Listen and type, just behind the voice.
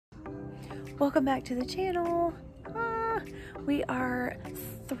Welcome back to the channel. We are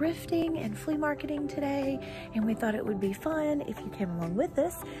thrifting and flea marketing today, and we thought it would be fun if you came along with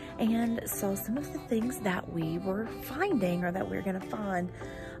us and saw some of the things that we were finding or that we're gonna find.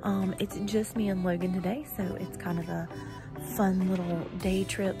 It's just me and Logan today, so it's kind of a fun little day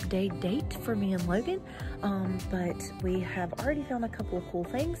date for me and Logan. But we have already found a couple of cool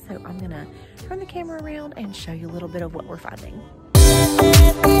things, so I'm gonna turn the camera around and show you a little bit of what we're finding.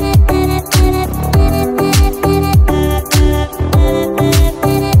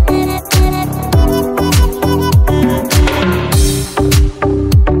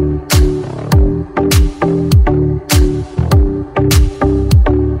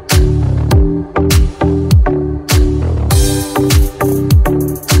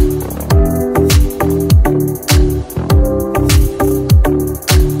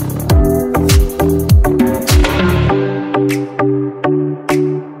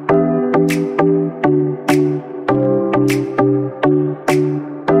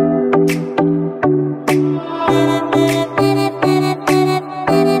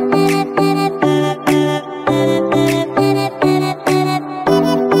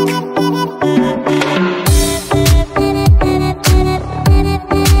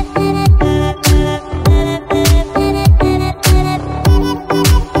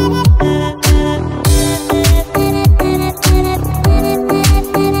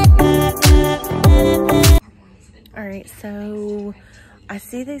 So I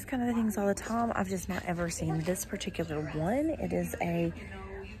see these kind of things all the time. I've just not ever seen this particular one. It is a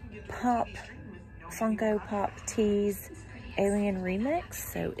Funko Pop Tees Alien Remix.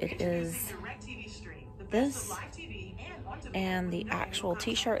 So it is this, and the actual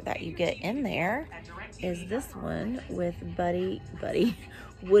t-shirt that you get in there is this one with Woody,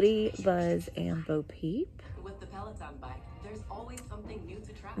 Buzz, and Bo Peep.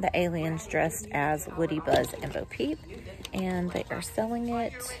 The aliens dressed as Woody, Buzz, and Bo Peep, and they are selling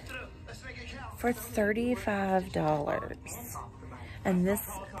it for $35. And this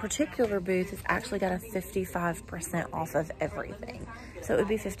particular booth has actually got a 55% off of everything. So it would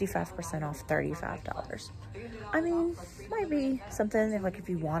be 55% off $35. I mean, might be something like if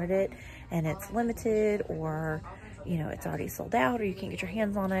you wanted it and it's limited, or you know, it's already sold out, or you can't get your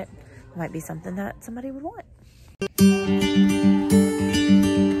hands on it, it might be something that somebody would want.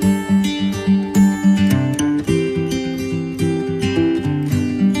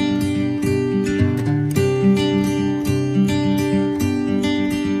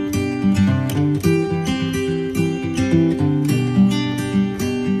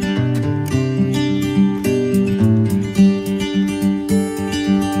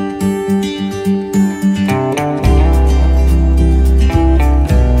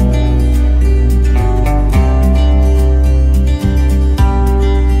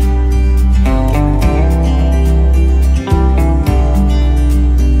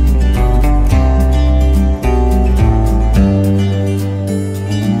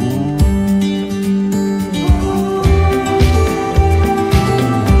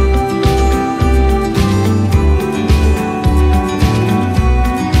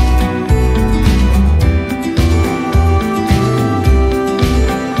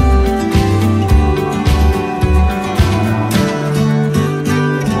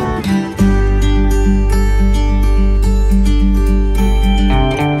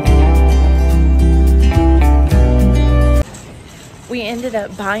 We ended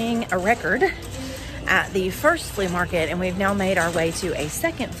up buying a record at the first flea market, and we've now made our way to a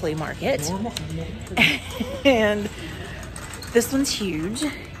second flea market. And this one's huge.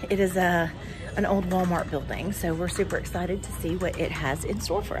 It is an old Walmart building, so we're super excited to see what it has in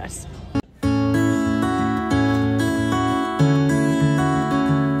store for us.